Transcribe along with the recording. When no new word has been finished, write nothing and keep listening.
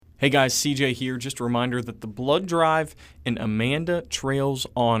Hey guys, CJ here. Just a reminder that the blood drive in Amanda Trail's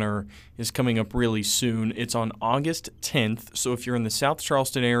honor is coming up really soon. It's on August 10th, so if you're in the South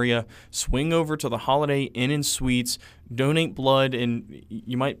Charleston area, swing over to the Holiday Inn and Suites, donate blood, and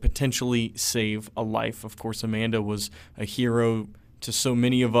you might potentially save a life. Of course, Amanda was a hero to so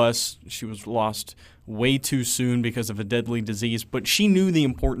many of us. She was lost way too soon because of a deadly disease, but she knew the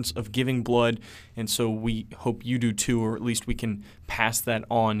importance of giving blood, and so we hope you do too, or at least we can pass that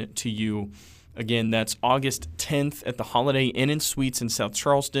on to you. Again, that's August 10th at the Holiday Inn and Suites in South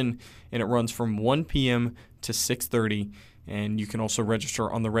Charleston, and it runs from 1 p.m. to 6:30, and you can also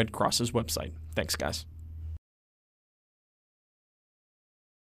register on the Red Cross's website. Thanks, guys.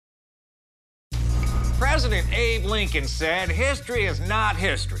 President Abe Lincoln said, "History is not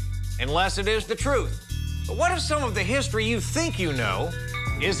history unless it is the truth." But what if some of the history you think you know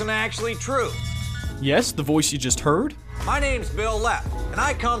isn't actually true? Yes, the voice you just heard My name's Bill Lepp, and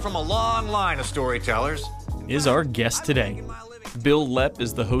I come from a long line of storytellers. is our guest today. Bill Lepp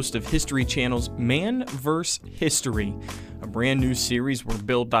is the host of History Channel's Man vs. History, a brand new series where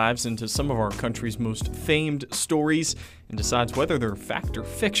Bill dives into some of our country's most famed stories and decides whether they're fact or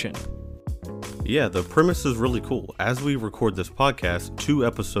fiction. Yeah, the premise is really cool. As we record this podcast, 2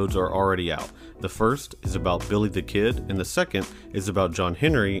 episodes are already out. The first is about Billy the Kid, and the second is about John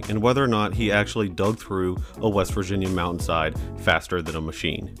Henry and whether or not he actually dug through a West Virginia mountainside faster than a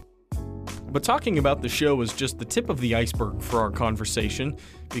machine. But talking about the show is just the tip of the iceberg for our conversation,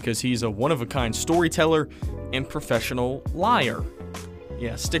 because he's a one-of-a-kind storyteller and professional liar.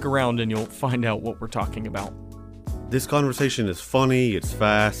 Yeah, stick around and you'll find out what we're talking about. This conversation is funny, it's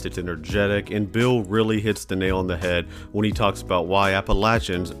fast, it's energetic, and Bill really hits the nail on the head when he talks about why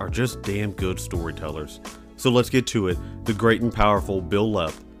Appalachians are just damn good storytellers. So let's get to it. The great and powerful Bill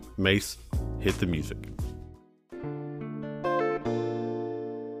Lepp. Mace, hit the music.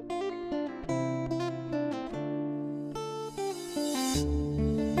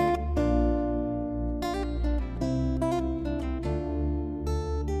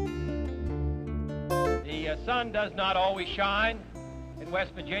 The sun does not always shine in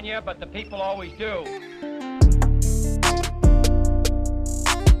West Virginia, but the people always do.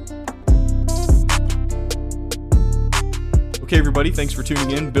 Okay, everybody, thanks for tuning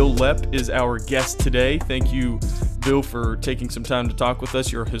in. Bill Lepp is our guest today. Thank you, Bill, for taking some time to talk with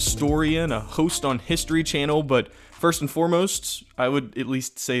us. You're a historian, a host on History Channel, but first and foremost, I would at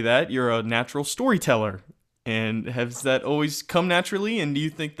least say that you're a natural storyteller. And has that always come naturally? And do you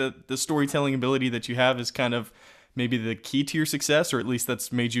think that the storytelling ability that you have is kind of maybe the key to your success, or at least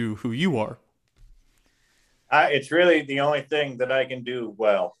that's made you who you are? It's really the only thing that I can do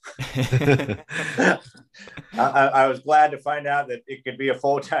well. I was glad to find out that it could be a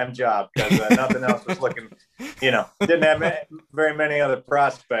full-time job, because nothing else was looking, didn't have very many other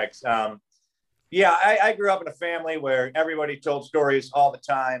prospects. I grew up in a family where everybody told stories all the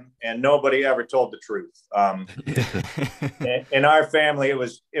time and nobody ever told the truth. In our family, it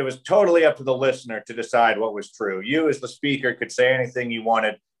was totally up to the listener to decide what was true. You as the speaker could say anything you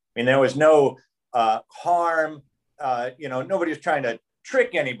wanted. I mean, there was no harm. Nobody was trying to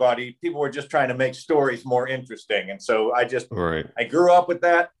trick anybody. People were just trying to make stories more interesting. And so I grew up with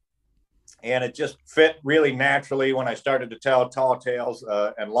that. And it just fit really naturally when I started to tell tall tales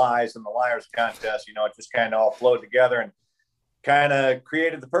and lies in the Liars Contest. It just kind of all flowed together and kind of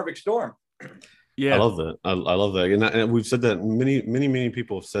created the perfect storm. Yeah, I love that. I love that. And we've said that many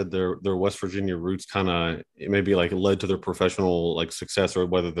people have said their West Virginia roots kind of maybe like led to their professional like success, or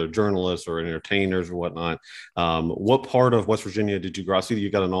whether they're journalists or entertainers or whatnot. What part of West Virginia did you grow up? I see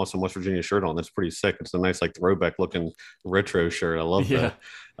you got an awesome West Virginia shirt on. That's pretty sick. It's a nice like throwback looking retro shirt. I love that.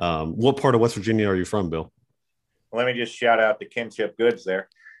 What part of West Virginia are you from, Bill? Let me just shout out the Kinship Goods there.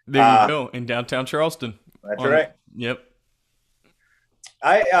 There you go, in downtown Charleston. That's right. Yep.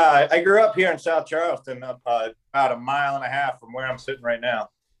 I grew up here in South Charleston, about a mile and a half from where I'm sitting right now.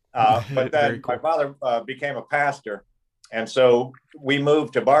 But then my father became a pastor, and so we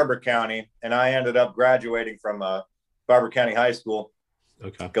moved to Barber County, and I ended up graduating from Barber County High School.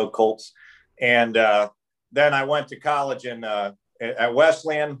 Okay. Go Colts. And then I went to college at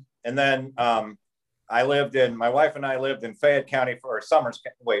Wesleyan, and then my wife and I lived in Fayette County for Summers.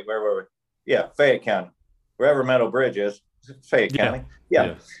 Wait, where were we? Yeah, Fayette County, wherever Meadow Bridge is. Fayette County.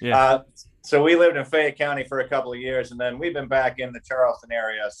 Yeah. So we lived in Fayette County for a couple of years, and then we've been back in the Charleston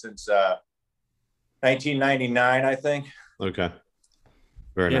area since 1999, I think. Okay.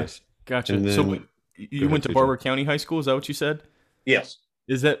 Very nice. Gotcha. Then, so you went to Barber County High School? Is that what you said? Yes.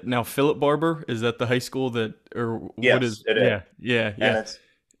 Is that now Philip Barber? Is that the high school that, or yes, what is it is? Yeah. And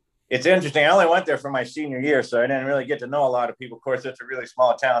it's interesting. I only went there for my senior year, so I didn't really get to know a lot of people. Of course, it's a really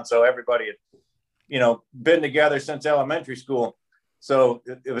small town, so everybody had, been together since elementary school. So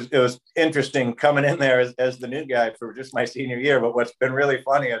it was interesting coming in there as the new guy for just my senior year. But what's been really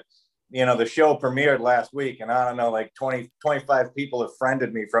funny is, the show premiered last week, and I don't know, like 20, 25 people have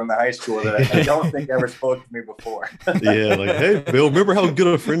friended me from the high school that I don't think ever spoke to me before. Yeah, like, hey, Bill, remember how good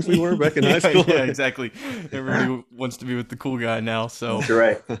of friends we were back in high school? Yeah, exactly. Everybody wants to be with the cool guy now. So That's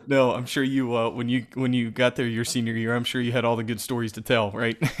right. No, I'm sure you when you got there your senior year, I'm sure you had all the good stories to tell,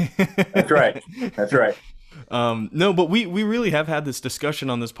 right? That's right. That's right. No, but we really have had this discussion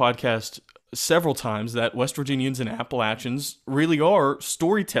on this podcast several times that West Virginians and Appalachians really are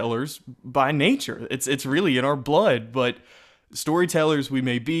storytellers by nature. It's really in our blood, but storytellers we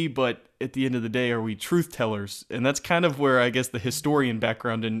may be, but at the end of the day, are we truth tellers? And that's kind of where I guess the historian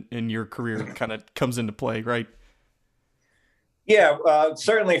background in your career kind of comes into play, right? Yeah,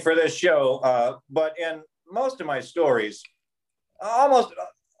 certainly for this show. But in most of my stories, almost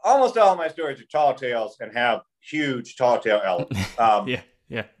all of my stories are tall tales and have huge tall tale elements.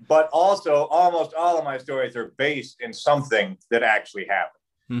 Yeah. But also, almost all of my stories are based in something that actually happened.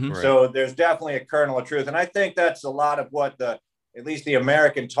 Mm-hmm. Right. So there's definitely a kernel of truth. And I think that's a lot of what at least the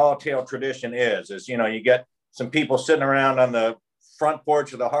American tall tale tradition is, you get some people sitting around on the front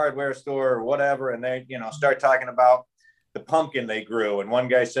porch of the hardware store or whatever, and they, start talking about the pumpkin they grew. And one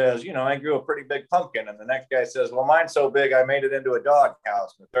guy says, I grew a pretty big pumpkin. And the next guy says, well, mine's so big, I made it into a dog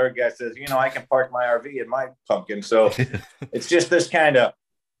house. And the third guy says, I can park my RV in my pumpkin. So it's just this kind of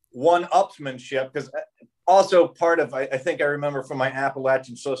one-upsmanship, because also part of, I think I remember from my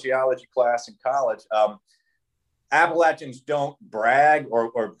Appalachian sociology class in college, Appalachians don't brag,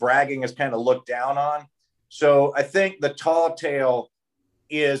 or bragging is kind of looked down on. So I think the tall tale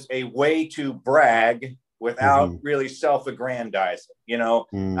is a way to brag without really self-aggrandizing.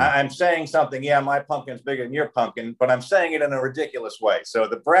 I'm saying something, yeah, my pumpkin's bigger than your pumpkin, but I'm saying it in a ridiculous way. So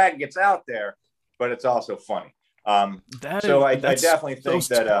the brag gets out there, but it's also funny. I definitely think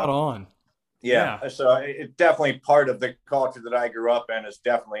that spot on. Yeah. So it's definitely part of the culture that I grew up in. Has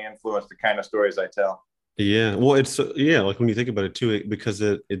definitely influenced the kind of stories I tell. Yeah, well, it's like when you think about it too, because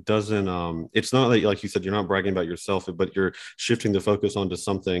it doesn't it's not like you said, you're not bragging about yourself, but you're shifting the focus onto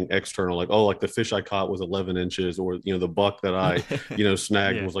something external, like, oh, like the fish I caught was 11 inches, or the buck that I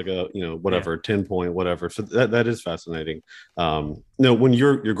snagged was like a 10 point whatever. So that is fascinating. When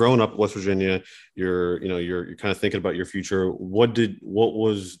you're growing up in West Virginia, you're kind of thinking about your future. What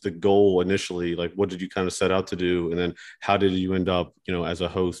was the goal initially? Like, what did you kind of set out to do, and then how did you end up as a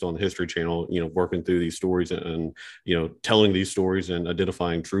host on the History Channel, working through these stories and telling these stories and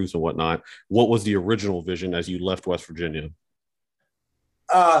identifying truths and whatnot? What was the original vision as you left West Virginia?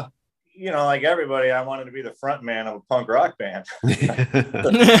 Like everybody, I wanted to be the front man of a punk rock band.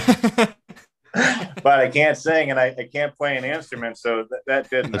 But I can't sing and I can't play an instrument, so that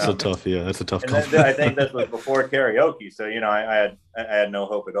didn't. That's a tough I think this was before karaoke, so I had no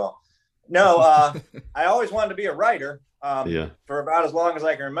hope at all. No, I always wanted to be a writer. For about as long as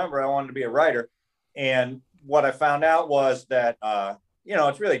I can remember, I wanted to be a writer. And what I found out was that,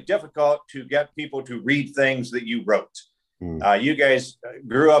 it's really difficult to get people to read things that you wrote. You guys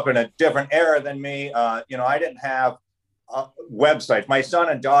grew up in a different era than me. I didn't have websites. My son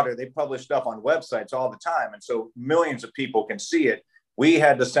and daughter, they publish stuff on websites all the time. And so millions of people can see it. We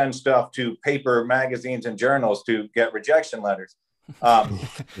had to send stuff to paper magazines and journals to get rejection letters.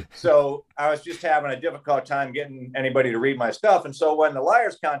 So I was just having a difficult time getting anybody to read my stuff. And so when the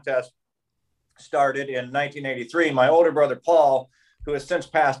Liars Contest started in 1983, my older brother, Paul, who has since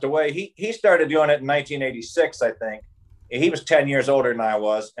passed away, he started doing it in 1986, I think. He was 10 years older than I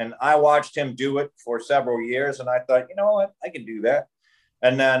was. And I watched him do it for several years. And I thought, you know what, I can do that.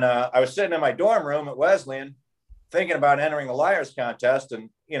 And then I was sitting in my dorm room at Wesleyan thinking about entering the Liars Contest. And,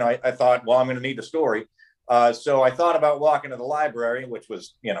 I thought, well, I'm going to need a story. So I thought about walking to the library, which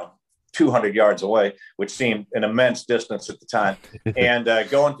was, 200 yards away, which seemed an immense distance at the time, and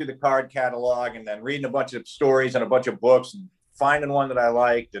going through the card catalog and then reading a bunch of stories and a bunch of books and finding one that I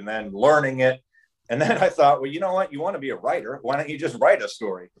liked and then learning it. And then I thought, well, you know what? You want to be a writer. Why don't you just write a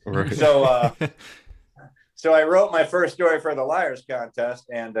story? Right. So I wrote my first story for the Liars Contest,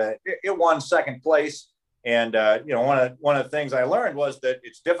 and it won second place. And, one of the things I learned was that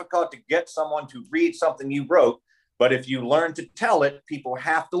it's difficult to get someone to read something you wrote. But if you learn to tell it, people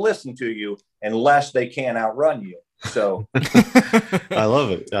have to listen to you unless they can't outrun you. So I love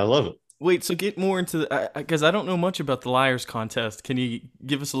it. Wait, so get more into because I don't know much about the Liars Contest. Can you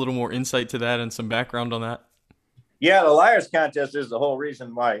give us a little more insight to that and some background on that? Yeah, the Liars Contest is the whole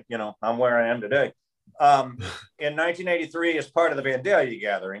reason why, I'm where I am today. in 1983, as part of the Vandalia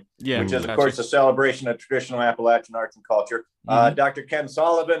Gathering, which is, of gotcha. course, a celebration of traditional Appalachian arts and culture, Dr. Ken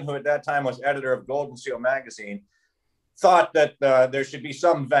Sullivan, who at that time was editor of Golden Seal magazine, thought that there should be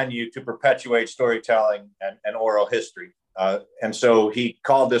some venue to perpetuate storytelling and oral history. And so he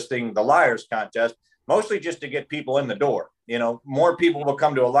called this thing the Liars Contest, mostly just to get people in the door. You know, more people will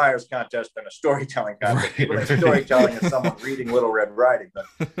come to a Liars Contest than a storytelling contest. Right. Storytelling is someone reading Little Red Riding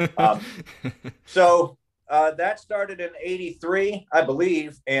Hood. So that started in '83, I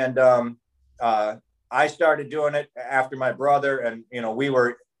believe. And I started doing it after my brother. And, you know, we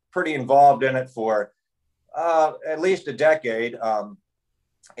were pretty involved in it for at least a decade.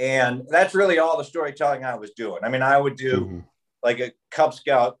 And that's really all the storytelling I was doing. I mean, I would do like a Cub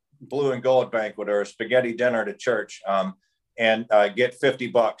Scout blue and gold banquet or a spaghetti dinner at church and get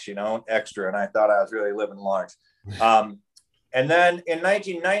 $50, you know, extra. And I thought I was really living large. And then in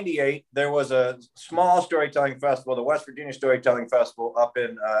 1998, there was a small storytelling festival, the West Virginia Storytelling Festival up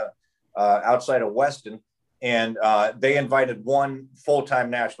in outside of Weston. And they invited one full-time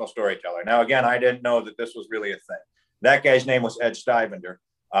national storyteller. Now, again, I didn't know that this was really a thing. That guy's name was Ed Stivender.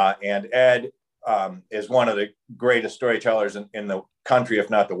 And Ed is one of the greatest storytellers in the country, if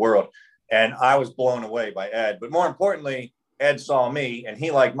not the world. And I was blown away by Ed. But more importantly, Ed saw me and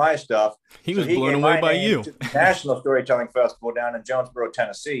he liked my stuff. He was blown away by you. To the National Storytelling Festival down in Jonesboro,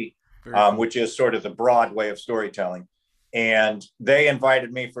 Tennessee, which is sort of the Broadway of storytelling. And they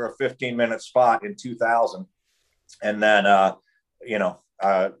invited me for a 15-minute spot in 2000. And then, you know,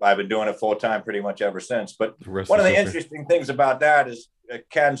 I've been doing it full time pretty much ever since. But one of the interesting things about that is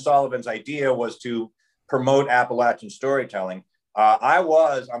Ken Sullivan's idea was to promote Appalachian storytelling.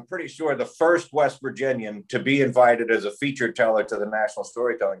 I'm pretty sure, the first West Virginian to be invited as a featured teller to the National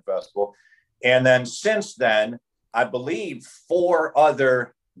Storytelling Festival. And then since then, I believe 4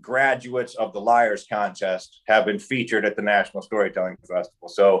 other graduates of the Liars Contest have been featured at the National Storytelling Festival.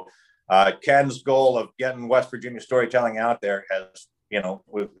 So Ken's goal of getting West Virginia storytelling out there has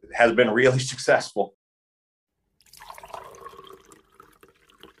been really successful.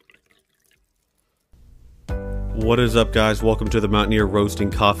 What is up, guys? Welcome to the Mountaineer Roasting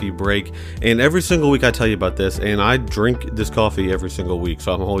Coffee Break. And every single week I tell you about this, and I drink this coffee every single week,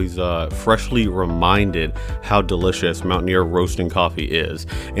 so I'm always freshly reminded how delicious Mountaineer Roasting coffee is.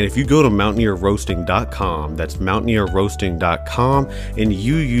 And if you go to mountaineerroasting.com, that's mountaineerroasting.com, and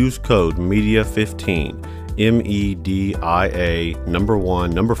you use code MEDIA15, MEDIA, number 1,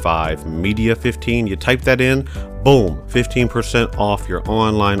 number 5, MEDIA15, you type that in, boom, 15% off your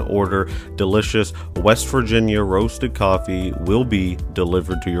online order. Delicious West Virginia roasted coffee will be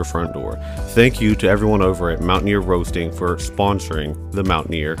delivered to your front door. Thank you to everyone over at Mountaineer Roasting for sponsoring the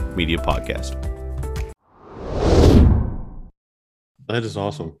Mountaineer Media Podcast. That is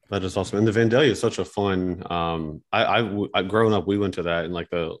awesome. That is awesome. And the Vandalia is such a fun, I growing up, we went to that in like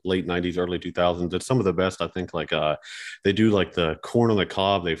the late 90s, early 2000s. It's some of the best, I think. Like they do like the corn on the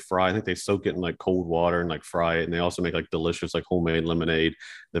cob, they fry. I think they soak it in like cold water and like fry it. And they also make like delicious, like homemade lemonade.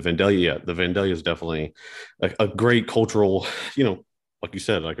 The Vandalia is definitely a great cultural, you know, like you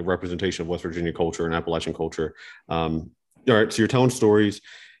said, like a representation of West Virginia culture and Appalachian culture. All right. So you're telling stories.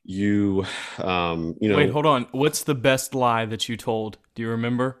 You know. Wait, hold on. What's the best lie that you told? Do you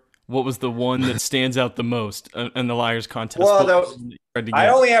remember? What was the one that stands out the most in the Liars Contest? Well, I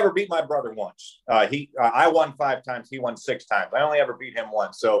only ever beat my brother once. I won 5 times. He won 6 times. I only ever beat him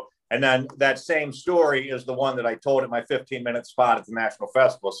once. So, and then that same story is the one that I told at my 15-minute spot at the National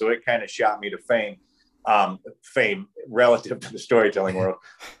Festival. So it kind of shot me to fame relative to the storytelling world.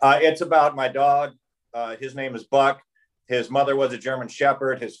 It's about my dog. His name is Buck. His mother was a German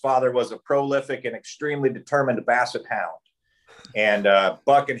Shepherd. His father was a prolific and extremely determined Basset Hound. And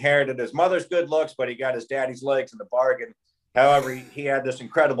Buck inherited his mother's good looks, but he got his daddy's legs in the bargain. However, he had this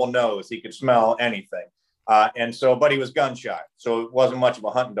incredible nose. He could smell anything. But he was gun shy. So it wasn't much of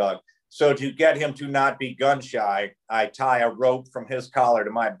a hunting dog. So to get him to not be gun shy, I tie a rope from his collar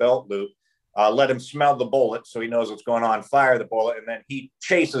to my belt loop, let him smell the bullet so he knows what's going on, fire the bullet, and then he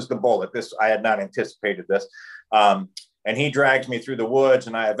chases the bullet. I had not anticipated this. And he drags me through the woods,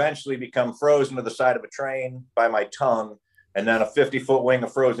 and I eventually become frozen to the side of a train by my tongue. And then a 50-foot wing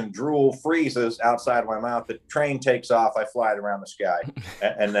of frozen drool freezes outside my mouth. The train takes off. I fly it around the sky.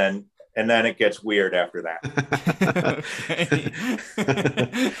 And then it gets weird after that.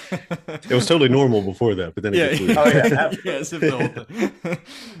 It was totally normal before that, but then it gets weird. Oh, yeah.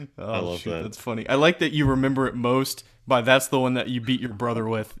 I love that. That's funny. I like that you remember it most by that's the one that you beat your brother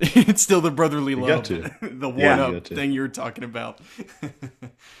with. It's still the brotherly love. The one-up thing you were talking about.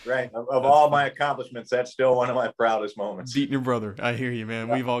 right. Of all my accomplishments, that's still one of my proudest moments. Beating your brother. I hear you, man.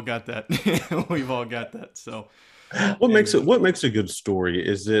 We've all got that. We've all got that. So What makes a good story?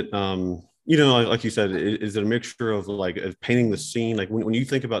 Is it like you said, is it a mixture of like painting the scene? Like when you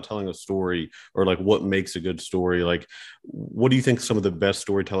think about telling a story, or like what makes a good story, like what do you think some of the best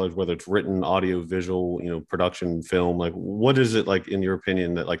storytellers, whether it's written, audio, visual, production, film, like what is it like in your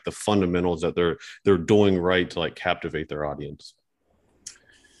opinion that like the fundamentals that they're doing right to like captivate their audience?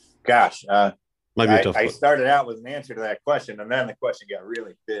 Gosh, might be a tough I started out with an answer to that question, and then the question got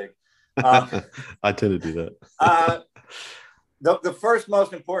really big. I tend to do that. The first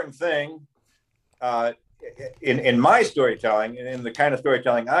most important thing in my storytelling, and in the kind of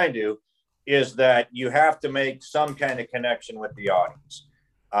storytelling I do, is that you have to make some kind of connection with the audience.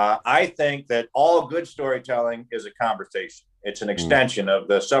 I think that all good storytelling is a conversation. It's an extension of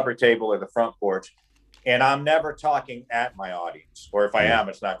the supper table or the front porch. And I'm never talking at my audience, or if I am,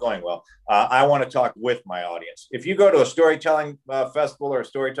 it's not going well. I want to talk with my audience. If you go to a storytelling festival or a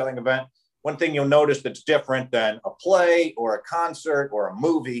storytelling event, one thing you'll notice that's different than a play or a concert or a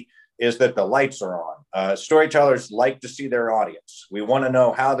movie is that the lights are on. Storytellers like to see their audience. We want to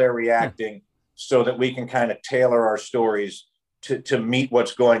know how they're reacting so that we can kind of tailor our stories to meet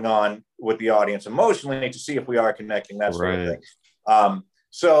what's going on with the audience emotionally, to see if we are connecting, that sort of thing.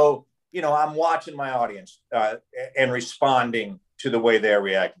 So, I'm watching my audience and responding to the way they're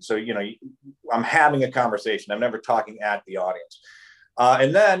reacting. So, I'm having a conversation. I'm never talking at the audience.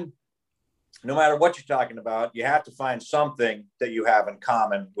 And then no matter what you're talking about, you have to find something that you have in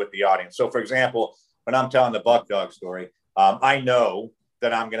common with the audience. So, for example, when I'm telling the Buck Dog story, I know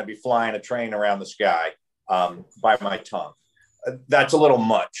that I'm going to be flying a train around the sky by my tongue. That's a little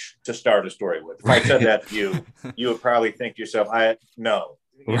much to start a story with. If I said that to you, you would probably think to yourself, no,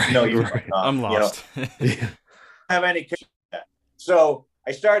 I'm lost. Have any. So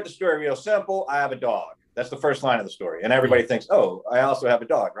I started the story real simple. I have a dog. That's the first line of the story. And everybody thinks, oh, I also have a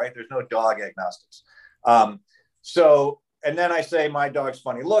dog, right? There's no dog agnostics. And then I say, my dog's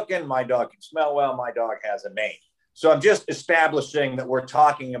funny looking. My dog can smell well. My dog has a name. So I'm just establishing that we're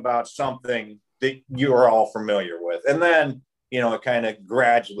talking about something that you're all familiar with. And then, it kind of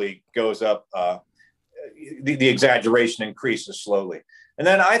gradually goes up. The exaggeration increases slowly. And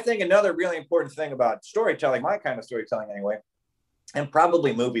then I think another really important thing about storytelling, my kind of storytelling anyway, and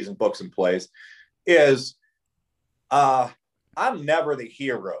probably movies and books and plays, is I'm never the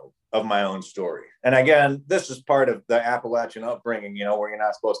hero of my own story. And again, this is part of the Appalachian upbringing, where you're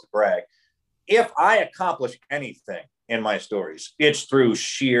not supposed to brag. If I accomplish anything in my stories, it's through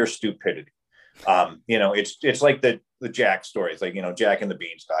sheer stupidity. It's like the Jack stories, like, Jack and the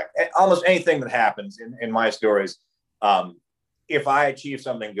Beanstalk. Almost anything that happens in my stories, if I achieve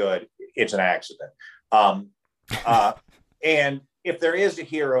something good, it's an accident. And if there is a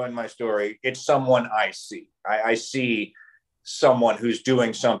hero in my story, it's someone I see. I see someone who's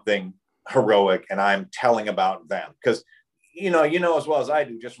doing something heroic, and I'm telling about them. Because, as well as I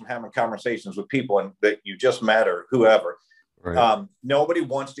do, just from having conversations with people and that you just met or whoever, right. Nobody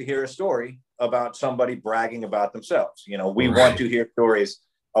wants to hear a story about somebody bragging about themselves. We want to hear stories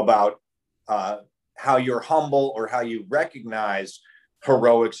about how you're humble or how you recognize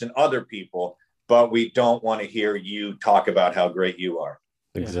heroics in other people, but we don't want to hear you talk about how great you are.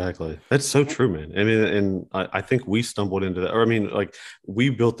 Exactly. That's so true, man. I mean, and I think we stumbled into that. Or I mean, like, we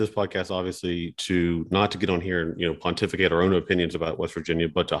built this podcast obviously to not to get on here and pontificate our own opinions about West Virginia,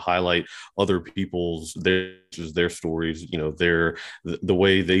 but to highlight other people's their stories, the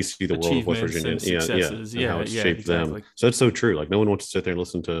way they see the world of West Virginia, and how it's shaped them. So it's so true. Like, no one wants to sit there and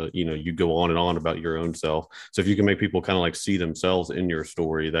listen to you go on and on about your own self. So if you can make people kind of like see themselves in your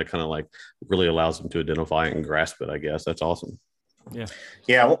story, that kind of like really allows them to identify it and grasp it. I guess that's awesome.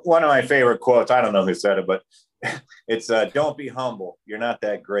 Yeah. One of my favorite quotes, I don't know who said it, but it's don't be humble. You're not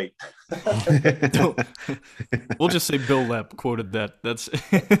that great. We'll just say Bill Lepp quoted that. That's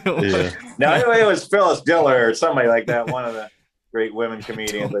Now, anyway, it was Phyllis Diller or somebody like that. One of the great women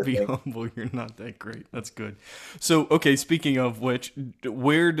comedians. Don't be humble. You're not that great. That's good. So, okay. Speaking of which,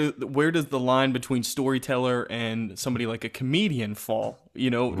 where does the line between storyteller and somebody like a comedian fall?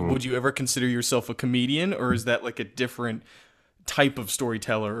 Would you ever consider yourself a comedian, or is that like a different type of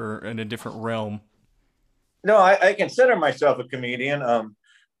storyteller or in a different realm? No, I consider myself a comedian.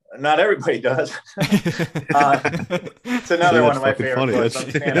 Not everybody does. It's another one of my favorite quotes. Some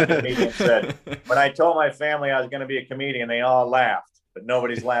stand-up comedian said, when I told my family I was going to be a comedian, they all laughed, but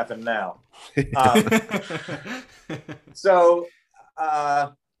nobody's laughing now. So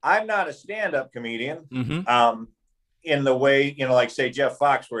I'm not a stand-up comedian in the way, like say Jeff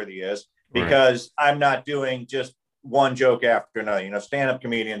Foxworthy is, because I'm not doing just one joke after another. Stand-up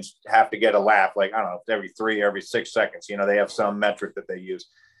comedians have to get a laugh, like, I don't know, every 6 seconds. They have some metric that they use.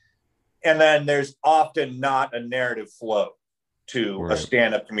 And then there's often not a narrative flow to a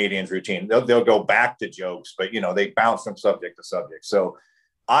stand-up comedian's routine. They'll go back to jokes, but, they bounce from subject to subject. So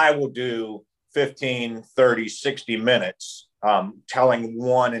I will do 15, 30, 60 minutes telling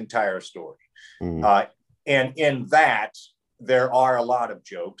one entire story. And in that, there are a lot of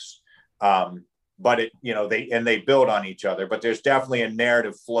jokes, but they build on each other, but there's definitely a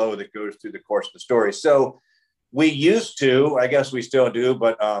narrative flow that goes through the course of the story. So we used to, I guess we still do,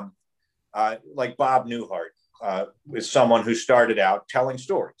 but like Bob Newhart is someone who started out telling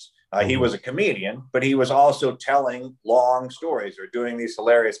stories. He was a comedian, but he was also telling long stories or doing these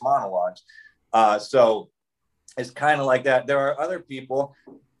hilarious monologues. So it's kind of like that. There are other people,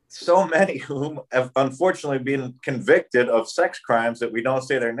 so many whom have unfortunately been convicted of sex crimes that we don't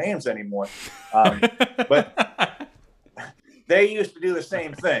say their names anymore. But they used to do the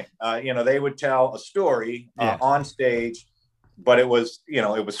same thing. They would tell a story on stage, but it was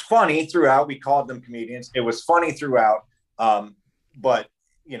funny throughout. We called them comedians. It was funny throughout.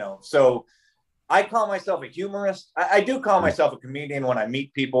 So I call myself a humorist. I do call myself a comedian when I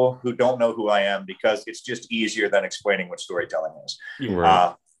meet people who don't know who I am, because it's just easier than explaining what storytelling is.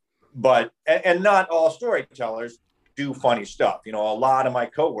 Right. But not all storytellers do funny stuff. A lot of my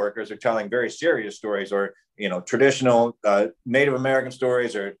coworkers are telling very serious stories, or traditional Native American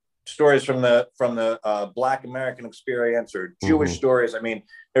stories, or stories from the Black American experience, or Jewish stories. I mean,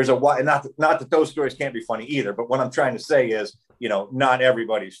 there's not that those stories can't be funny either. But what I'm trying to say is, not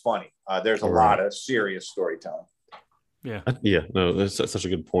everybody's funny. There's a lot of serious storytelling. Yeah, no, that's such a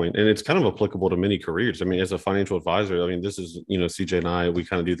good point. And it's kind of applicable to many careers. I mean, as a financial advisor, I mean, this is, CJ and I, we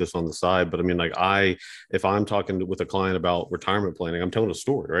kind of do this on the side, but I mean, like if I'm talking with a client about retirement planning, I'm telling a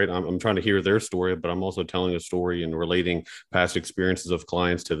story, right? I'm trying to hear their story, but I'm also telling a story and relating past experiences of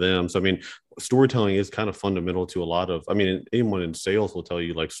clients to them. So, I mean, storytelling is kind of fundamental to a lot of, anyone in sales will tell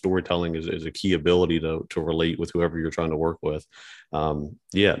you, like, storytelling is a key ability to relate with whoever you're trying to work with.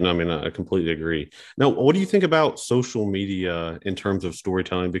 I completely agree. Now, what do you think about social media in terms of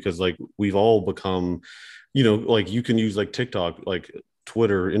storytelling? Because, like, we've all become, like, you can use like TikTok, like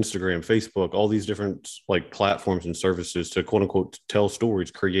Twitter, Instagram, Facebook, all these different like platforms and services to quote unquote tell stories,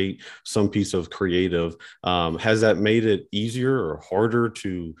 create some piece of creative. Has that made it easier or harder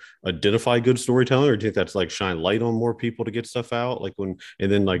to identify good storytelling, or do you think that's like shine light on more people to get stuff out? Like and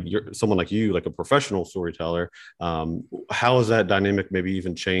then like you're someone like you, like a professional storyteller, how has that dynamic maybe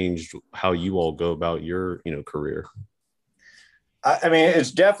even changed how you all go about your, career? I mean,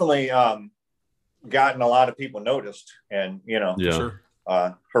 it's definitely gotten a lot of people noticed, and, Sure.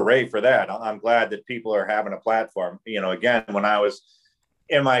 Hooray for that. I'm glad that people are having a platform. Again, when I was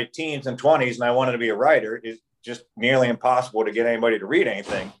in my teens and 20s and I wanted to be a writer, it's just nearly impossible to get anybody to read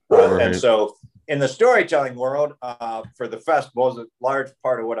anything. Right. And so in the storytelling world, for the festivals, a large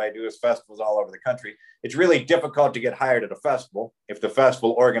part of what I do is festivals all over the country. It's really difficult to get hired at a festival if the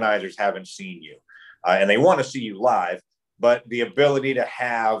festival organizers haven't seen you, and they want to see you live. But the ability to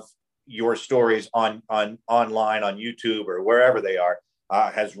have your stories on online, on YouTube, or wherever they are,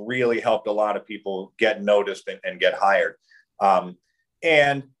 has really helped a lot of people get noticed and get hired.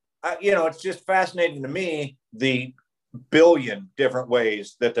 It's just fascinating to me, the billion different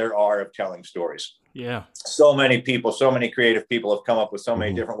ways that there are of telling stories. Yeah. So many people, so many creative people have come up with so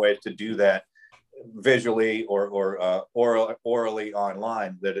many different ways to do that visually or orally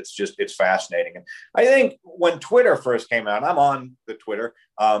online, that it's fascinating. And I think when Twitter first came out, I'm on the Twitter,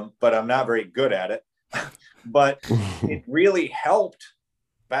 but I'm not very good at it. But it really helped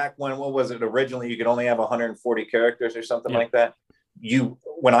back when, what was it originally? You could only have 140 characters or something like that.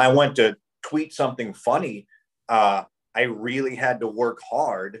 When I went to tweet something funny, I really had to work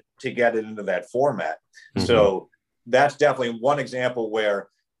hard to get it into that format. So that's definitely one example where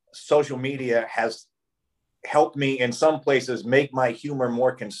social media has helped me in some places make my humor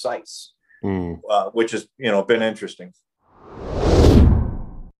more concise, which has, been interesting.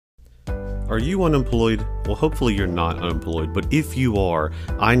 Are you unemployed? Well, hopefully you're not unemployed, but if you are,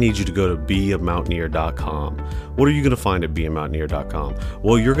 I need you to go to beamountaineer.com. What are you going to find at beamountaineer.com?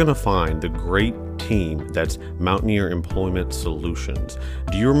 Well, you're going to find the great team that's Mountaineer Employment Solutions.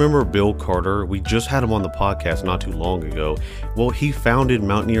 Do you remember Bill Carter? We just had him on the podcast not too long ago. Well, he founded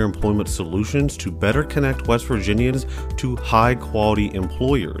Mountaineer Employment Solutions to better connect West Virginians to high quality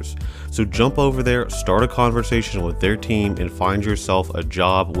employers. So jump over there, start a conversation with their team, and find yourself a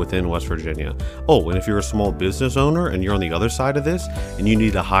job within West Virginia. Oh, and if you're a small small business owner and you're on the other side of this and you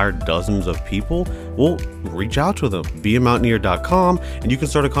need to hire dozens of people, well, reach out to them, beamountaineer.com, and you can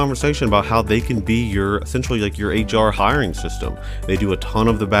start a conversation about how they can be your, essentially like your HR hiring system. They do a ton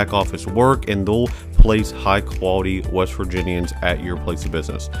of the back office work and they'll place high quality West Virginians at your place of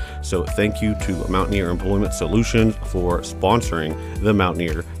business. So thank you to Mountaineer Employment Solutions for sponsoring the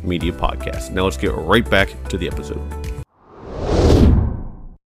Mountaineer Media Podcast. Now let's get right back to the episode.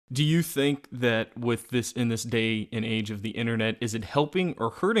 Do you think that with this, in this day and age of the internet, is it helping or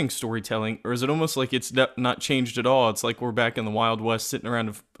hurting storytelling, or is it almost like it's not changed at all? It's like we're back in the Wild West sitting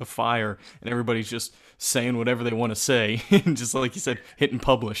around a fire and everybody's just saying whatever they want to say, and just like you said, hit and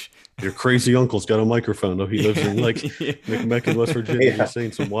publish. Your crazy uncle's got a microphone, though. He lives in like McMecken, West Virginia. He's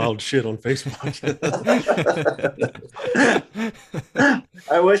saying some wild shit on Facebook.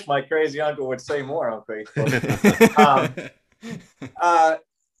 I wish my crazy uncle would say more on Facebook.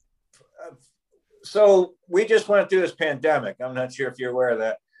 So we just went through this pandemic. I'm not sure if you're aware of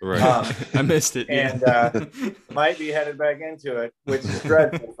that. Right. I missed it. And might be headed back into it, which is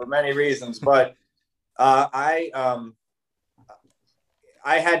dreadful for many reasons. But I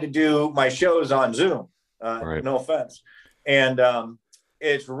had to do my shows on Zoom. Right. No offense. And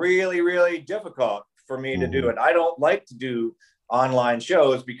it's really, really difficult for me to do it. I don't like to do online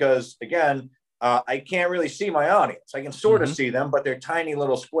shows because, again, I can't really see my audience. I can sort of see them, but they're tiny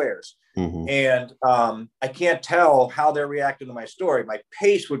little squares. And I can't tell how they're reacting to my story. My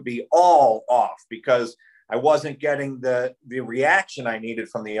pace would be all off because I wasn't getting the reaction I needed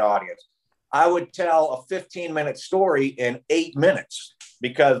from the audience. I would tell a 15-minute story in 8 minutes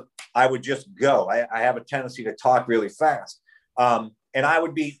because I would just go. I have a tendency to talk really fast. And I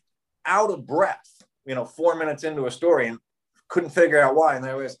would be out of breath, 4 minutes into a story and couldn't figure out why. And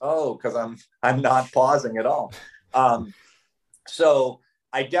I was, because I'm not pausing at all. So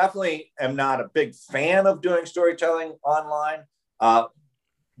I definitely am not a big fan of doing storytelling online.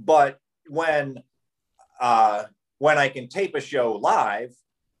 But when I can tape a show live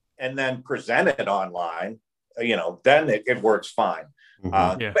and then present it online, then it works fine.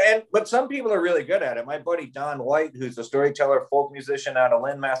 But some people are really good at it. My buddy Don White, who's a storyteller, folk musician out of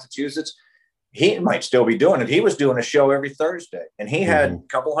Lynn, Massachusetts, he might still be doing it. He was doing a show every Thursday and he had a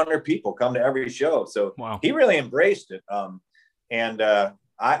couple hundred people come to every show. So he really embraced it.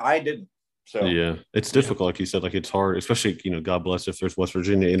 I didn't. So yeah, it's difficult. Like you said, like it's hard, especially, God bless if there's West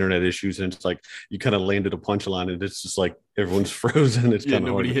Virginia internet issues and it's like, you kind of landed a punchline and it's just like, everyone's frozen. It's kind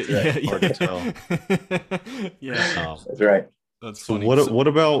of hard to tell. That's right. That's so funny. what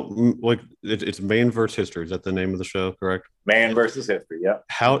about like it's Man versus History? Is that the name of the show? Correct. Man versus History. Yeah.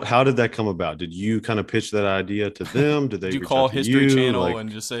 How did that come about? Did you kind of pitch that idea to them? Did they you call History you? Channel and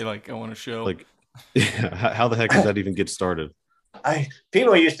just say like, I want a show? Like, how the heck did that even get started?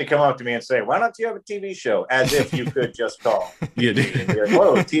 People used to come up to me and say, "Why don't you have a TV show?" As if you could just call. Yeah, and be like,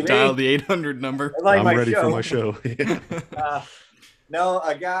 whoa, TV. Dial the 800 number. I'm ready for my show. No,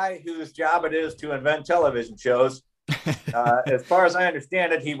 a guy whose job it is to invent television shows. As far as I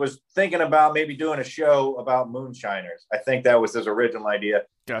understand it, he was thinking about maybe doing a show about moonshiners. I think that was his original idea.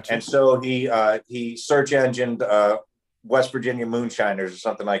 Gotcha. And so he search engined West Virginia moonshiners or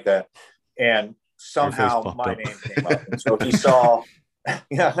something like that, and somehow my name came up. And so he saw, I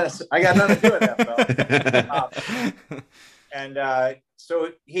got nothing to do with that, fella.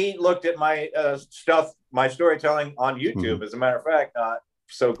 So he looked at my stuff, my storytelling on YouTube, as a matter of fact.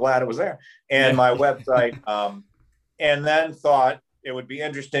 So glad it was there, and my website. And then thought it would be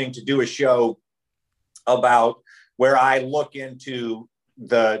interesting to do a show about where I look into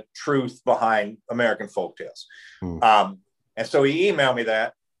the truth behind American folktales. And so he emailed me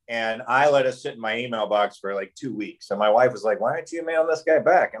that, and I let it sit in my email box for like 2 weeks. And my wife was like, "Why aren't you emailing this guy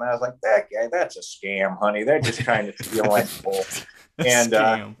back?" And I was like, "That guy, that's a scam, honey. They're just trying to steal my soul." And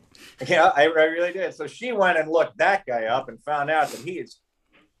I really did. So she went and looked that guy up and found out that he is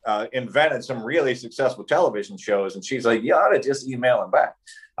invented some really successful television shows, and she's like, "You ought to just email him back."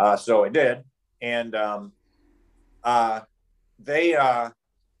 So I did, and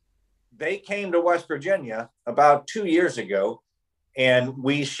they came to West Virginia about 2 years ago, and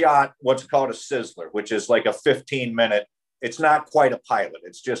we shot what's called a sizzler, which is like a 15-minute. It's not quite a pilot.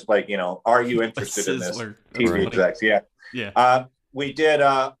 It's just like, are you interested in this? TV execs, yeah. We did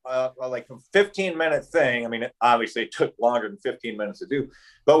like a 15-minute thing. I mean, obviously it took longer than 15 minutes to do,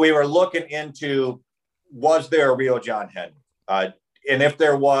 but we were looking into, was there a real John Henry? And if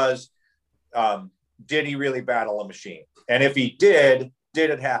there was, did he really battle a machine? And if he did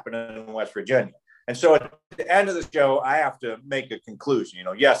it happen in West Virginia? And so at the end of the show, I have to make a conclusion.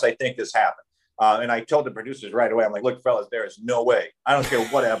 Yes, I think this happened. And I told the producers right away, I'm like, look, fellas, there is no way. I don't care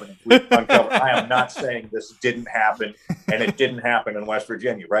what evidence we uncover. I am not saying this didn't happen, and it didn't happen in West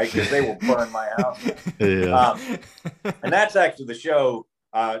Virginia, right? Because they will burn my house. Yeah. And that's actually the show,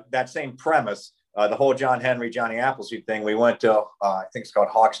 that same premise, the whole John Henry, Johnny Appleseed thing. We went to, I think it's called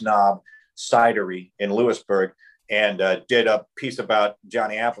Hawks Knob Cidery in Lewisburg, and did a piece about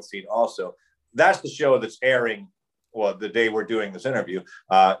Johnny Appleseed also. That's the show that's airing. Well, the day we're doing this interview,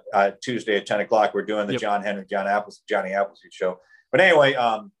 Tuesday at 10 o'clock, we're doing the John Henry, Johnny Appleseed show. But anyway,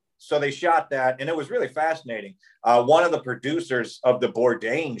 so they shot that, and it was really fascinating. One of the producers of the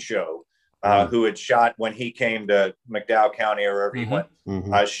Bourdain show, who had shot when he came to McDowell County or wherever he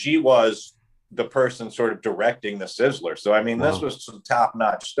went, she was the person sort of directing the Sizzler. So, I mean, this was some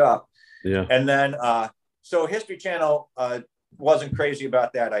top-notch stuff. Yeah. And then, so History Channel wasn't crazy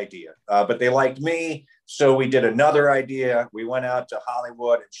about that idea, but they liked me. So we did another idea. We went out to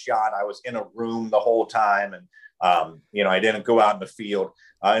Hollywood and shot. I was in a room the whole time. And, you know, I didn't go out in the field,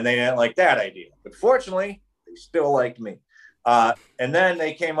 and they didn't like that idea. But fortunately, they still liked me. And then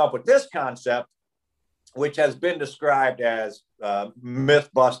they came up with this concept, which has been described as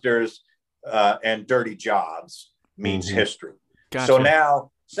Mythbusters and Dirty Jobs meets history. Gotcha. So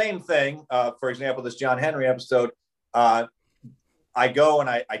now, same thing. For example, this John Henry episode, I go and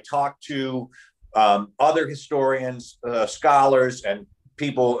I talk to other historians, scholars, and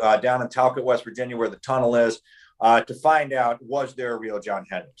people down in Talcott, West Virginia, where the tunnel is, to find out, was there a real John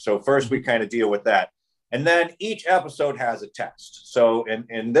Henry? So first we kind of deal with that. And then each episode has a test. So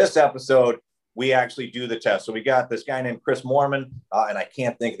in this episode, we actually do the test. So we got this guy named Chris Moorman, and I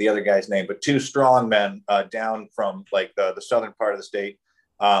can't think of the other guy's name, but two strong men down from like the southern part of the state.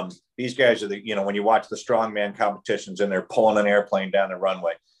 These guys are the, you know, when you watch the strongman competitions and they're pulling an airplane down the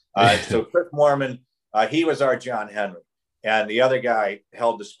runway. So Chris Moorman, he was our John Henry, and the other guy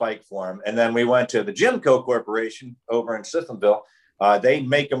held the spike for him. And then we went to the Jimco Corporation over in Sissonville. They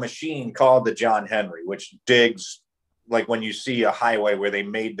make a machine called the John Henry, which digs like when you see a highway where they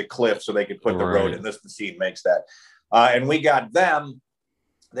made the cliff so they could put the road in. This machine makes that. And we got them.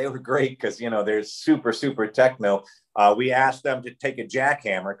 They were great because, you know, they're super, super techno. We asked them to take a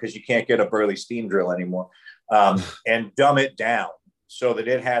jackhammer, because you can't get a Burley steam drill anymore, and dumb it down so that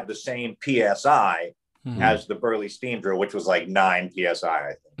it had the same PSI as the Burley steam drill, which was like 9 PSI,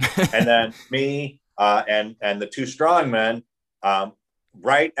 I think. And then me and the two strong men,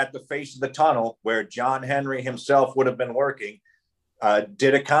 right at the face of the tunnel where John Henry himself would have been working,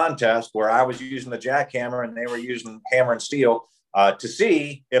 did a contest where I was using the jackhammer and they were using hammer and steel to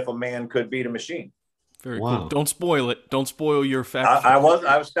see if a man could beat a machine. Very cool. Don't spoil it. Don't spoil your fact. I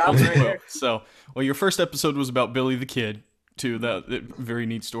was stopping right there. So, well, your first episode was about Billy the Kid, too. That very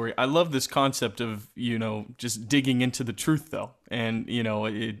neat story. I love this concept of, you know, just digging into the truth, though. And, you know,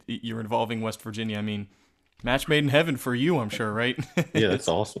 you're involving West Virginia. I mean, match made in heaven for you, I'm sure, right? Yeah, that's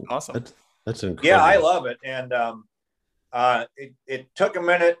awesome. Awesome. That's incredible. Yeah, I love it. And it took a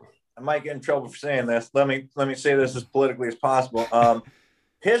minute. I might get in trouble for saying this. Let me say this as politically as possible.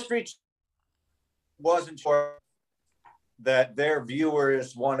 History wasn't sure that their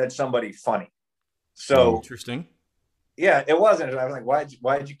viewers wanted somebody funny. So interesting. Yeah, it wasn't. I was like,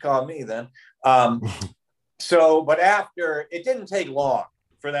 why'd you call me then? But after, it didn't take long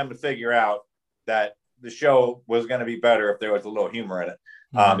for them to figure out that the show was going to be better if there was a little humor in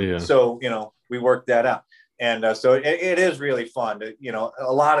it. So, you know, we worked that out. And so it is really fun to, you know,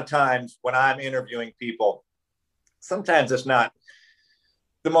 a lot of times when I'm interviewing people, sometimes it's not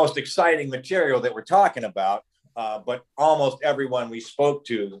the most exciting material that we're talking about, but almost everyone we spoke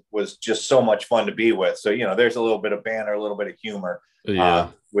to was just so much fun to be with. So, you know, there's a little bit of banter, a little bit of humor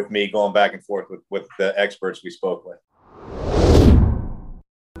with me going back and forth with the experts we spoke with.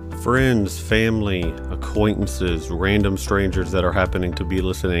 Friends, family, acquaintances, random strangers that are happening to be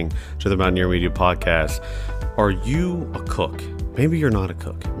listening to the Mountaineer Media Podcast. Are you a cook? Maybe you're not a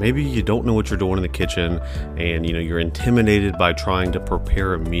cook. Maybe you don't know what you're doing in the kitchen, and you know you're intimidated by trying to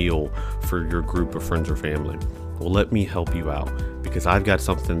prepare a meal for your group of friends or family. Well, let me help you out, because I've got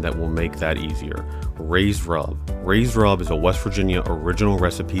something that will make that easier. Raised Rub. Raised Rub is a West Virginia original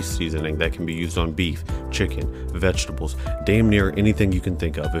recipe seasoning that can be used on beef, chicken, vegetables, damn near anything you can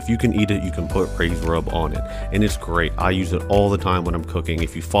think of. If you can eat it, you can put Raised Rub on it, and it's great. I use it all the time when I'm cooking.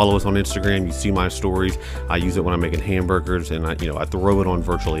 If you follow us on Instagram, you see my stories. I use it when I'm making hamburgers, and I throw it on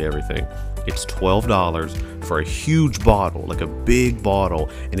virtually everything. It's $12 for a huge bottle, like a big bottle,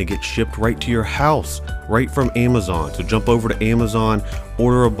 and it gets shipped right to your house, right from Amazon. So jump over to Amazon,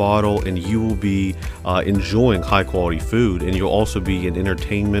 order a bottle, and you will be enjoying high quality food. And you'll also be an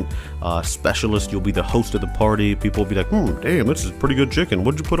entertainment specialist. You'll be the host of the party. People will be like, damn, this is pretty good chicken.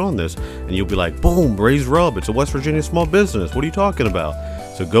 What'd you put on this? And you'll be like, boom, Raised Rub. It's a West Virginia small business. What are you talking about?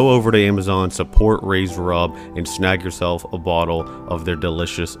 So go over to Amazon, support Raised Rub, and snag yourself a bottle of their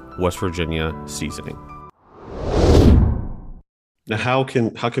delicious West Virginia seasoning. Now, how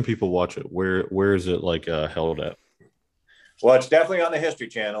can people watch it? Where is it held at? Well, it's definitely on the History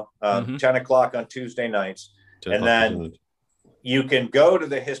Channel, 10 o'clock on Tuesday nights. And then you can go to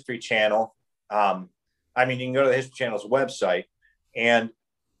the History Channel. You can go to the History Channel's website, and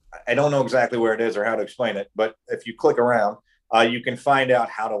I don't know exactly where it is or how to explain it, but if you click around, you can find out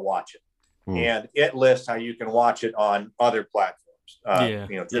how to watch it. And it lists how you can watch it on other platforms,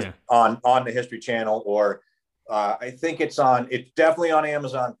 on the History Channel, or I think it's definitely on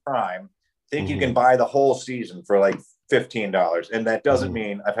Amazon Prime. I think you can buy the whole season for like $15. And that doesn't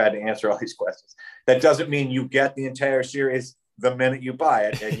mean, I've had to answer all these questions, that doesn't mean you get the entire series the minute you buy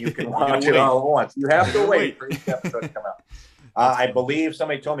it and you can watch it all at once. You have to wait for each episode to come out. I believe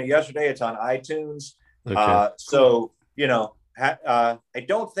somebody told me yesterday it's on iTunes. So, I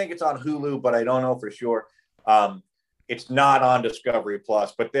don't think it's on Hulu, but I don't know for sure. It's not on Discovery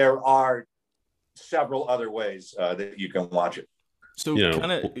Plus, but there are several other ways that you can watch it. So go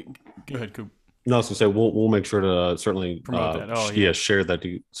ahead, Coop. No, I was gonna say we'll make sure to certainly promote that. Share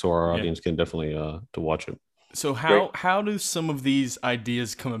that so our audience can definitely to watch it. So how do some of these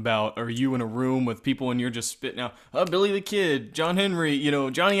ideas come about? Are you in a room with people and you're just spitting out, Billy the Kid, John Henry,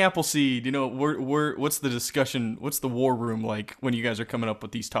 Johnny Appleseed, what's the discussion? What's the war room like when you guys are coming up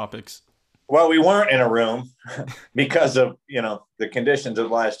with these topics? Well, we weren't in a room because of, the conditions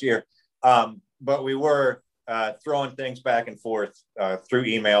of last year. But we were throwing things back and forth through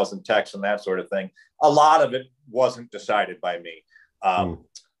emails and texts and that sort of thing. A lot of it wasn't decided by me.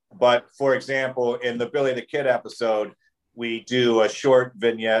 But for example, in the Billy the Kid episode, we do a short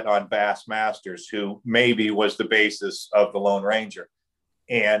vignette on Bass Masters, who maybe was the basis of the Lone Ranger.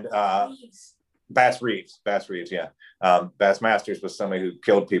 And Bass Reeves, yeah. Bass Masters was somebody who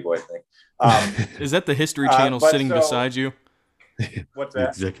killed people, I think. Is that the History Channel sitting beside you? What's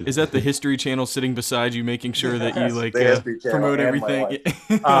that? Is that the History Channel sitting beside you, making sure that you promote everything?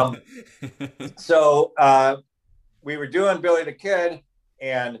 So we were doing Billy the Kid,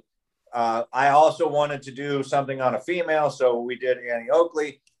 and I also wanted to do something on a female, so we did Annie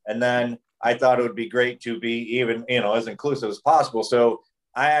Oakley, and then I thought it would be great to be even, as inclusive as possible. So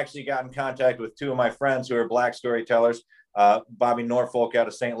I actually got in contact with two of my friends who are Black storytellers, Bobby Norfolk out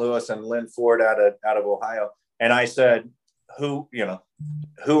of St. Louis and Lynn Ford out of Ohio, and I said, who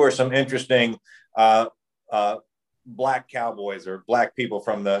are some interesting Black cowboys or Black people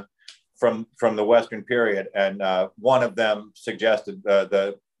from the Western period, and one of them suggested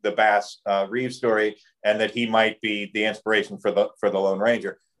the Bass Reeves story, and that he might be the inspiration for the Lone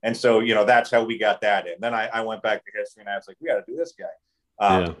Ranger. And so that's how we got that in. Then I went back to history and I was like, we got to do this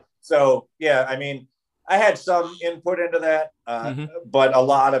guy. So I had some input into that, but a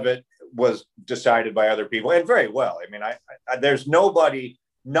lot of it was decided by other people, and very well. I mean, there's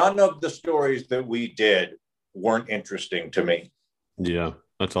none of the stories that we did weren't interesting to me. Yeah.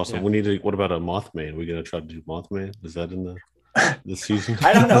 That's awesome. Yeah. We need to. What about a Mothman? We're gonna try to do Mothman. Is that in the season?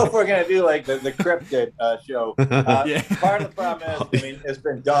 I don't know if we're gonna do like the cryptid show. Part of the problem is, it's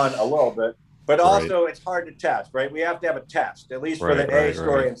been done a little bit, but also it's hard to test, right? We have to have a test, at least for the A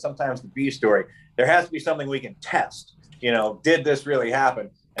story and sometimes the B story. There has to be something we can test. Did this really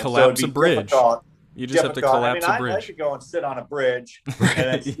happen? And collapse a bridge. You just have to collapse a bridge. I could go and sit on a bridge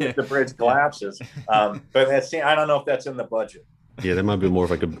and see if the bridge collapses. But I don't know if that's in the budget. Yeah, that might be more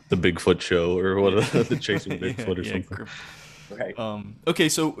of like the Bigfoot show or what, the Chasing Bigfoot or something. Right. Okay,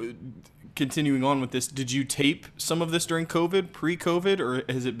 so continuing on with this, did you tape some of this during COVID, pre-COVID, or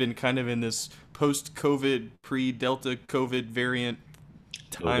has it been kind of in this post-COVID, pre-Delta COVID variant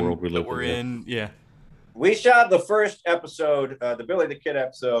time that we're in? Yeah. We shot the first episode, the Billy the Kid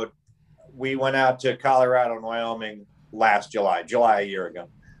episode. We went out to Colorado and Wyoming last July a year ago.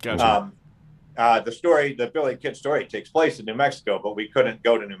 Gotcha. The Billy Kid story takes place in New Mexico, but we couldn't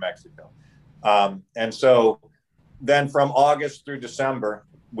go to New Mexico. And so then from August through December,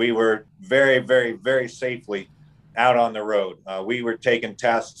 we were very, very, very safely out on the road. We were taking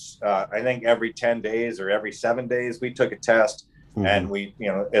tests, I think every 10 days or every 7 days, we took a test. And we,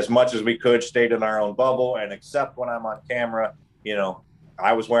 as much as we could, stayed in our own bubble. And except when I'm on camera,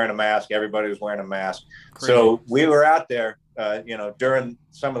 I was wearing a mask. Everybody was wearing a mask. Crazy. So we were out there during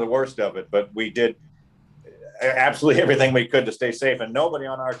some of the worst of it, but we did absolutely everything we could to stay safe, and nobody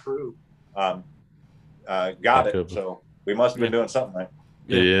on our crew got it. So we must have been doing something right.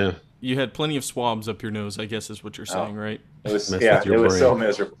 Yeah. You had plenty of swabs up your nose, I guess is what you're saying, right? It was so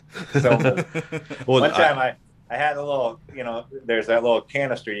miserable. Well, one time I had a little, there's that little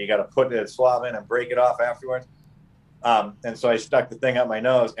canister you got to put the swab in and break it off afterwards. And so I stuck the thing up my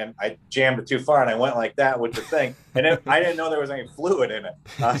nose and I jammed it too far and I went like that with the thing. And I didn't know there was any fluid in it.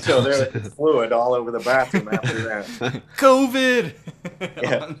 So there was fluid all over the bathroom after that. COVID!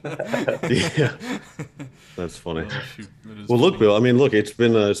 Yeah. That's funny. Oh, shoot. Well, look, Bill, I mean, look, it's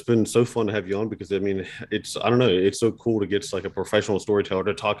been so fun to have you on because, I mean, I don't know, it's so cool to get like a professional storyteller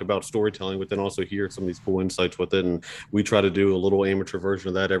to talk about storytelling, but then also hear some of these cool insights with it. And we try to do a little amateur version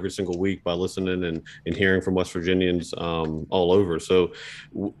of that every single week by listening and hearing from West Virginians all over. So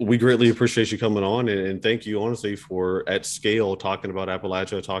we greatly appreciate you coming on and thank you, honestly, for at scale talking about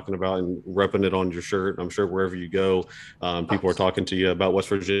Appalachia, talking about and repping it on your shirt. I'm sure wherever you go, people are talking to you about West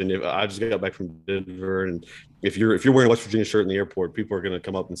Virginia. I just got back from Denver, and if you're wearing a West Virginia shirt in the airport, people are going to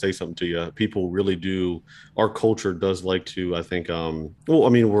come up and say something to you. People really do. Our culture does like to, I think,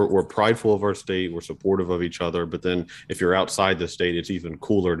 we're prideful of our state. We're supportive of each other. But then if you're outside the state, it's even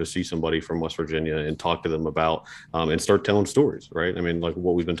cooler to see somebody from West Virginia and talk to them about and start telling stories, right? I mean, like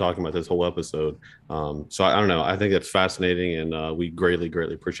what we've been talking about this whole episode. So I don't know. I think that's fascinating. And we greatly,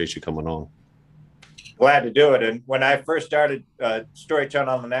 greatly appreciate you coming on. Glad to do it. And when I first started storytelling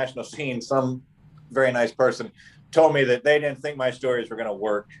on the national scene, some very nice person told me that they didn't think my stories were going to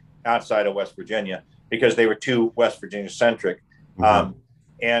work outside of West Virginia because they were too West Virginia centric. Mm-hmm.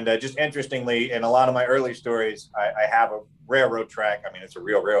 And just interestingly, in a lot of my early stories, I have a railroad track. I mean, it's a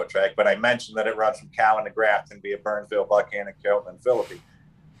real railroad track, but I mentioned that it runs from Cowan to Grafton via Burnville, Buchanan, Kelton, and Philippi.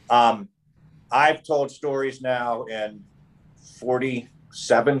 I've told stories now in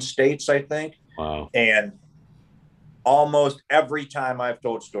 47 states, I think. Wow. And almost every time I've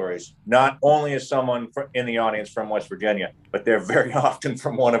told stories, not only is someone in the audience from West Virginia, but they're very often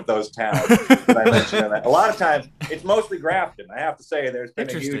from one of those towns that I mentioned. In that. A lot of times, it's mostly Grafton. I have to say, there's been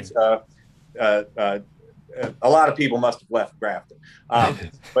a huge. A lot of people must have left Grafton,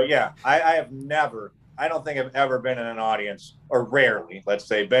 but yeah, I don't think I've ever been in an audience, or rarely, let's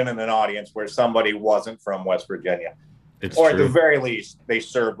say, been in an audience where somebody wasn't from West Virginia. It's or true. at the very least, they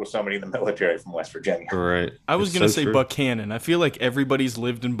served with somebody in the military from West Virginia. Right. I was going to say true. Buchanan. I feel like everybody's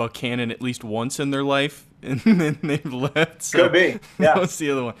lived in Buchanan at least once in their life, and then they've left. So could be. Yeah. What's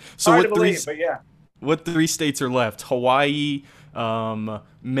the other one? So hard to believe, but yeah. What 3 states are left? Hawaii,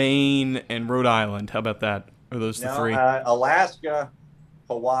 Maine, and Rhode Island. How about that? Are those the 3? Alaska,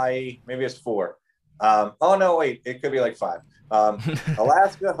 Hawaii, maybe it's 4. Oh, no, wait. It could be like 5.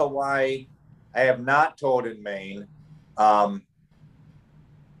 Alaska, Hawaii. I have not told in Maine.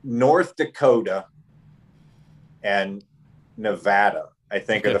 North Dakota and Nevada, I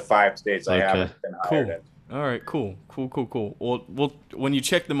think, are the 5 states I haven't been hired in. All right, cool. Well, when you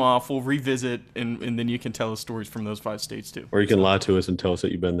check them off, we'll revisit, and then you can tell us stories from those 5 states too. Or you can lie to us and tell us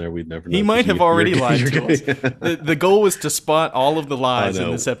that you've been there. We'd never know. He might have already lied to us. The goal was to spot all of the lies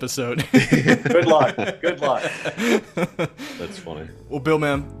in this episode. Good luck. That's funny. Well, Bill,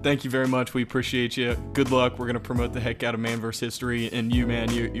 man, thank you very much. We appreciate you. Good luck. We're going to promote the heck out of Man vs. History. And you, man,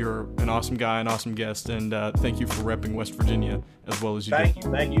 you're an awesome guy, an awesome guest. And thank you for repping West Virginia as well as you did.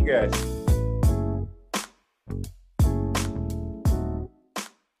 Thank you, guys.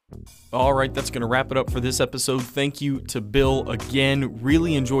 All right, that's going to wrap it up for this episode. Thank you to Bill again.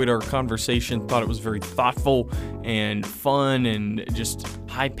 Really enjoyed our conversation. Thought it was very thoughtful and fun and just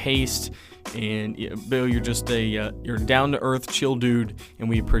high-paced. And Bill, you're just you're down-to-earth, chill dude, and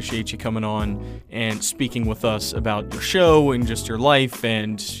we appreciate you coming on and speaking with us about your show and just your life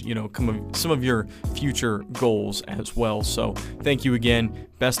and, some of your future goals as well. So thank you again.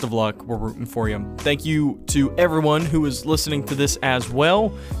 Best of luck. We're rooting for you. Thank you to everyone who is listening to this as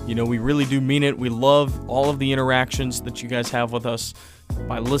well. We really do mean it. We love all of the interactions that you guys have with us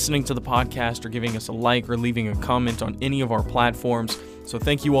by listening to the podcast or giving us a like or leaving a comment on any of our platforms. So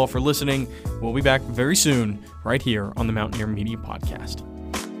thank you all for listening. We'll be back very soon right here on the Mountaineer Media Podcast.